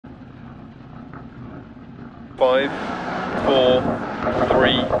5, 4,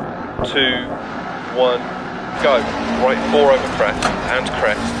 3, 2, 1, go. Right 4 over crest and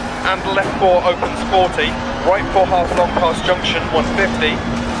crest. And left 4 opens 40. Right 4 half long past junction 150.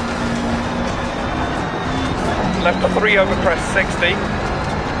 Left 3 over crest 60.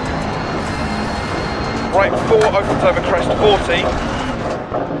 Right 4 opens over crest 40.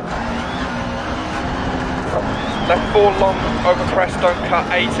 Left 4 long over crest, don't cut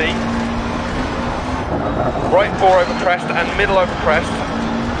 80. Right 4 over crest and middle over crest.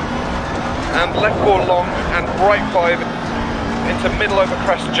 And left 4 long and right 5 into middle over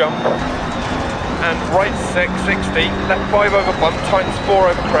crest jump. And right 6, 60. Left 5 over bump, tightens 4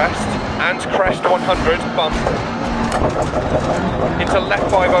 over crest. And crest 100, bump. Into left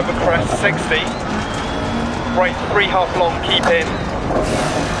 5 over crest, 60. Right 3 half long, keep in.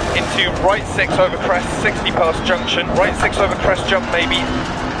 Into right 6 over crest, 60 past junction. Right 6 over crest jump maybe,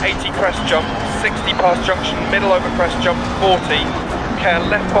 80 crest jump, 60 past junction, middle over crest jump, 40. Care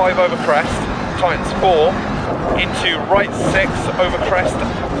left 5 over crest, tightens 4. Into right 6 over crest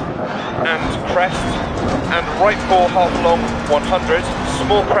and crest. And right 4 half long, 100.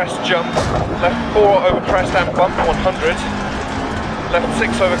 Small crest jump, left 4 over crest and bump, 100. Left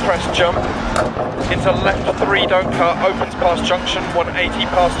 6 over crest jump, into left 3 don't cut, opens past junction, 180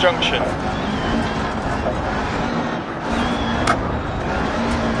 past junction.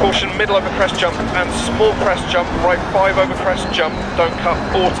 Caution middle over crest jump and small crest jump, right 5 over crest jump, don't cut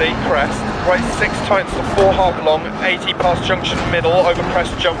 40, crest. Right 6 tightens to 4 half long, 80 past junction middle over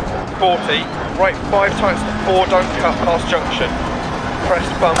crest jump 40. Right 5 tightens to 4 don't cut past junction.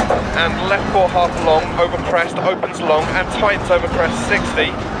 Crest bump and left 4 half long over crest, opens long and tightens over crest 60.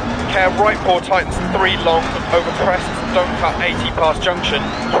 Care right 4 tightens 3 long over crest, don't cut 80 past junction,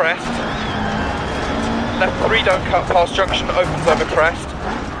 crest. Left 3 don't cut past junction, opens over crest.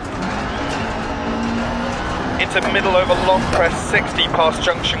 Into middle over long crest 60 past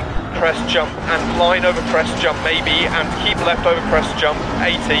junction, crest jump and line over crest jump maybe and keep left over crest jump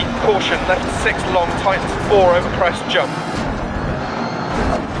 80. Caution left 6 long tightens 4 over crest jump.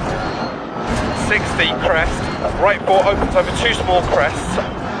 60 crest, right 4 opens over 2 small crests,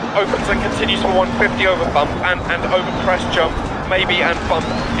 opens and continues for 150 over bump and over crest jump maybe and bump,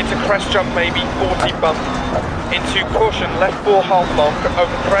 into crest jump maybe 40 bump, into caution left 4 half long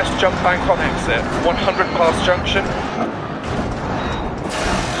over crest jump bank on exit, 100 past junction,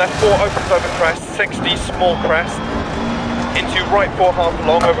 left 4 opens over crest 60 small crest, into right 4 half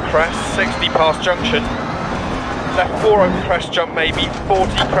long over crest 60 past junction. Left 4 over crest jump maybe,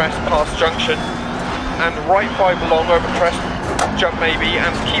 40 crest past junction. And right 5 long over crest jump maybe,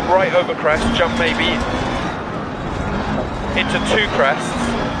 and keep right over crest jump maybe. Into 2 crests.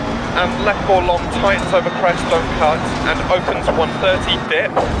 And left 4 long tightens over crest, don't cut. And opens 130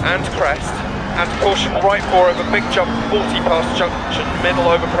 dip and crest. And caution right 4 over big jump, 40 past junction.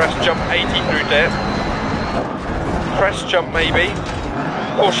 Middle over crest jump, 80 through dip. Crest jump maybe.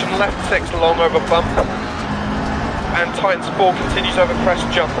 Caution left 6 long over bump. And tightens 4, continues over crest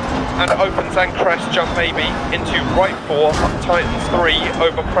jump, and opens and crest jump maybe, into right 4, tightens 3,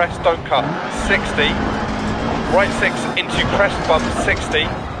 over crest, don't cut, 60, right 6 into crest bump, 60,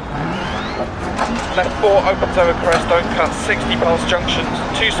 left 4 opens over crest, don't cut, 60 past junctions,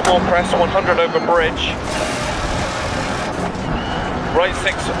 2 small crests, 100 over bridge, right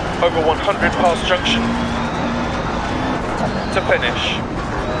 6 over 100 past junction, to finish.